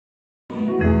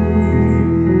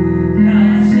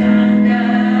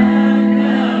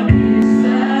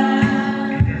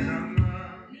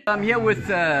I'm here with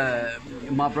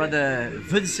my brother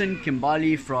Vincent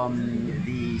Kambali from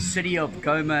the city of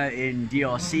Goma in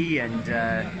DRC, and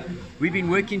we've been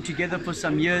working together for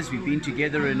some years. We've been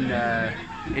together in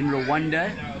Rwanda,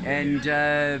 and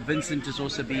Vincent has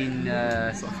also been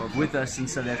with us in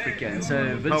South Africa. And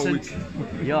so Vincent,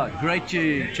 yeah, great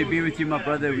to be with you, my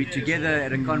brother. We're together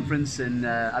at a conference in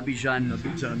Abidjan,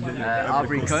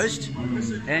 Ivory Coast.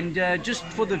 And just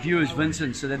for the viewers,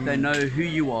 Vincent, so that they know who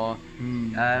you are,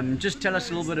 just tell us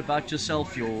a little bit about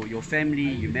yourself, your family.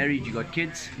 You're married, you got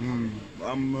kids?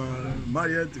 I'm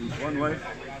married with one wife,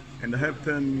 and I have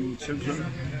 10 children.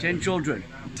 10 children?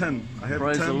 10. I have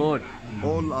Praise 10. the Lord.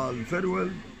 All are very well.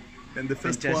 And the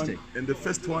first Fantastic.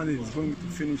 one is going to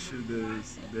finish the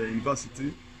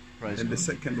university. Praise and God. The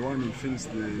second one will finish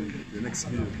the next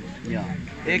year. Yeah,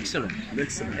 excellent.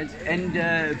 Excellent. And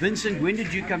Vincent, when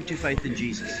did you come to faith in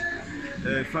Jesus?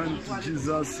 I found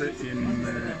Jesus in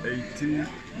 1980.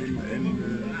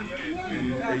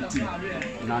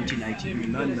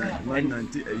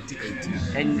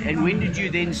 And when did you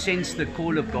then sense the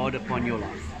call of God upon your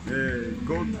life?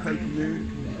 God helped me.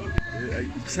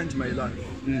 It changed my life.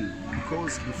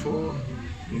 Because before,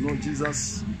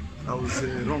 Jesus, I was a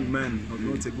wrong man. I was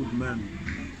not a good man.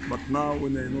 But now,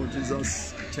 when I know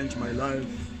Jesus, it changed my life.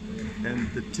 And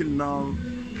till now,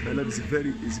 my life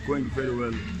is going very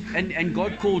well. And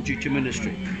God called you to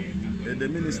ministry?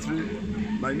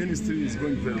 My ministry is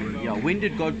going very well. Yeah, when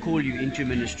did God call you into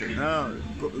ministry?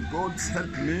 God's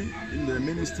helped me in the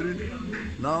ministry.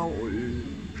 Now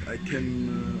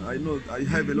I know I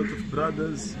have a lot of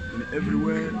brothers in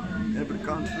everywhere, in every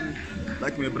country.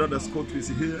 Like my brother Scott is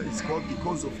here. It's called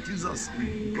because of Jesus,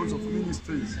 because of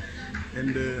ministries.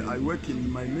 And I work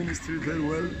in my ministry very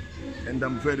well, and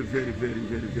I'm very, very, very,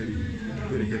 very, very,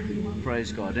 very happy.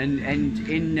 Praise God. And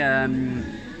in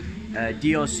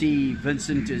DRC,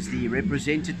 Vincent is the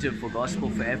representative for Gospel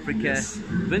for Africa. Yes.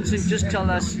 Vincent, just tell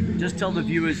the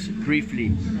viewers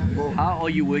briefly, how are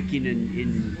you working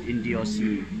in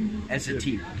DRC as a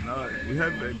team? We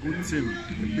have a good team,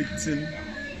 a big team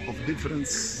of different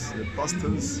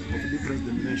pastors of different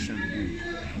denominations,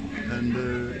 and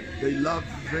they love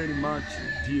very much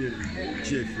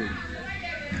GFA.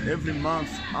 Every month,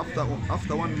 after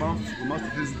 1 month, we must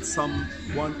visit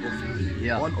one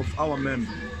of our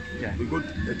members. Yeah. We go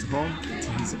at home,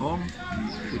 to his home,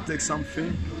 we take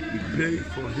something, we pray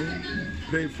for him,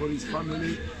 pray for his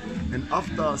family, and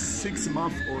after 6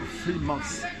 months or 3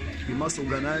 months, we must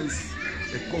organize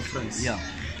a conference. Yeah.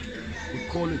 We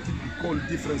call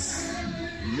different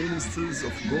ministers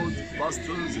of God,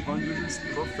 pastors, evangelists,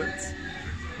 prophets,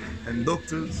 and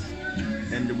doctors,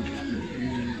 and we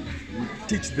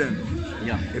teach them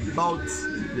about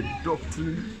the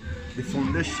doctrine, the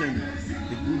foundation,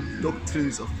 the good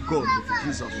doctrines of God, of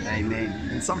Jesus. Amen.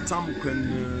 And sometimes we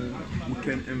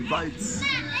can invite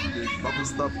the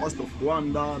pastor of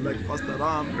Rwanda, like Pastor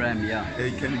Ram. Yeah.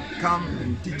 They can come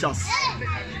and teach us.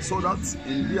 So that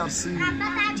in DRC,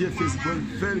 GFA is going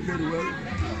very, very well,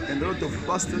 and a lot of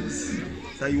pastors,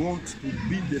 they want to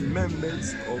be the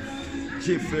members of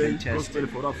GFA Gospel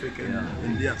for Africa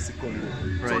in DRC Congo.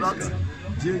 So that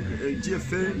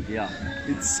GFA,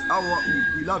 it's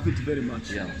we love it very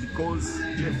much because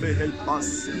GFA help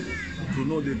us to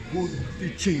know the good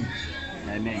teaching.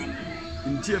 Amen.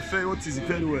 In GFA, what is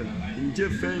very well? In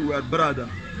GFA, we are brother.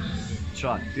 That's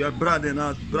right. We are brother,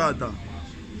 not brother.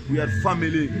 We are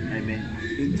family. Amen.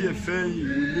 In GFA, we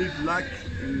live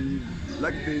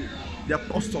like the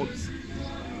apostles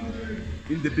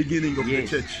in the beginning of the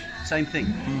church. Same thing.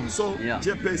 So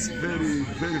GFA is very,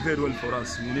 very, very well for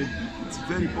us. It's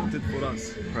very important for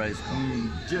us. Praise God.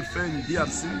 GFA in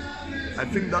DRC, I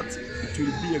think that it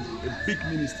will be a big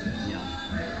ministry. Yeah.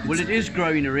 Well, it is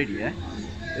growing already, eh?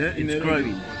 It's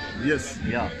growing. Yes.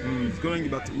 Yeah. It's growing,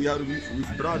 but we are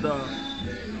with brother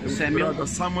Samuel.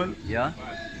 Yeah.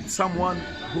 Someone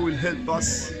who will help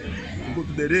us to go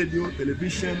to the radio,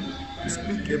 television, to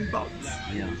speak about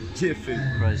GFA.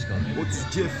 Praise God. What's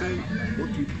GFA,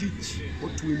 what we teach,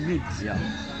 what we need. Yeah.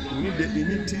 We need the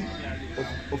unity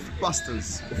of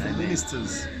pastors, of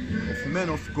ministers, of men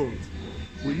of God.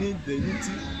 We need the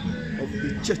unity of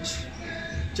the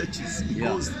churches,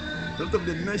 because a lot of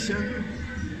the nation,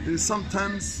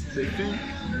 sometimes they think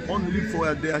only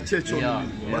for their church only.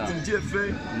 But in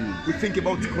GFA, we think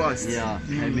about Christ. Yeah,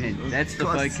 amen. That's the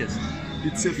focus.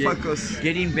 It's a focus.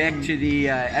 Getting back to the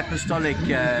apostolic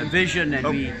vision,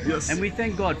 and we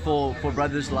thank God for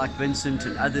brothers like Vincent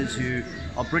and others who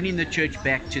are bringing the church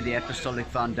back to the apostolic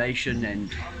foundation,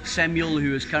 and Samuel,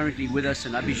 who is currently with us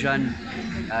in Abidjan,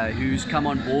 who's come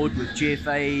on board with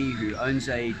GFA, who owns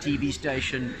a TV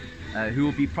station. who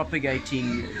will be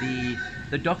propagating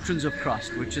the doctrines of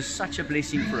Christ, which is such a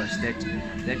blessing for us, that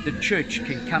the church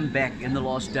can come back in the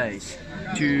last days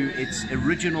to its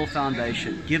original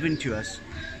foundation given to us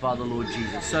by the Lord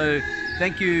Jesus. So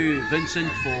thank you,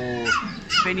 Vincent, for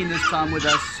spending this time with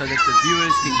us so that the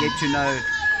viewers can get to know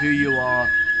who you are,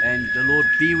 and the Lord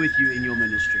be with you in your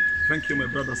ministry. Thank you, my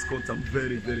brother Scott. I'm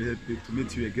very, very happy to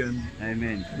meet you again.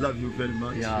 Amen. Love you very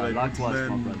much. Yeah, likewise,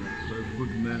 my brother. You're a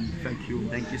good man. Thank you.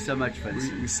 Thank you so much,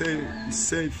 Vincent. We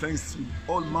say thanks to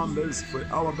all members for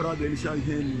our brother Elisha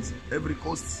here in every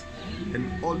coast,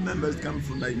 and all members come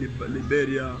from like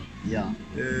Liberia,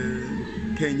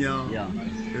 Kenya,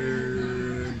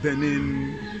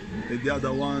 Benin, the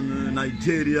other one,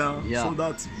 Nigeria, so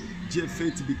that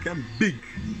GFA became big.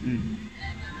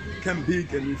 Became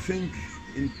big, and we think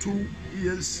in 2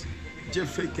 years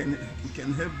GFA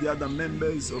can have the other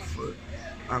members of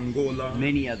Angola,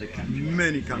 many other countries.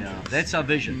 Many countries. Yeah, that's our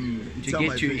vision, to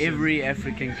get to every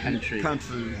African country.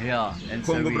 Yeah, and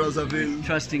Congo, so Brazzaville,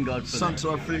 trusting God for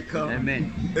Central that. Africa,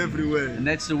 Amen. Everywhere. And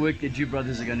that's the work that you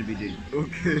brothers are going to be doing.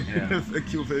 Okay,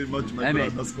 thank you very much, my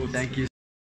brother Scott. Thank you.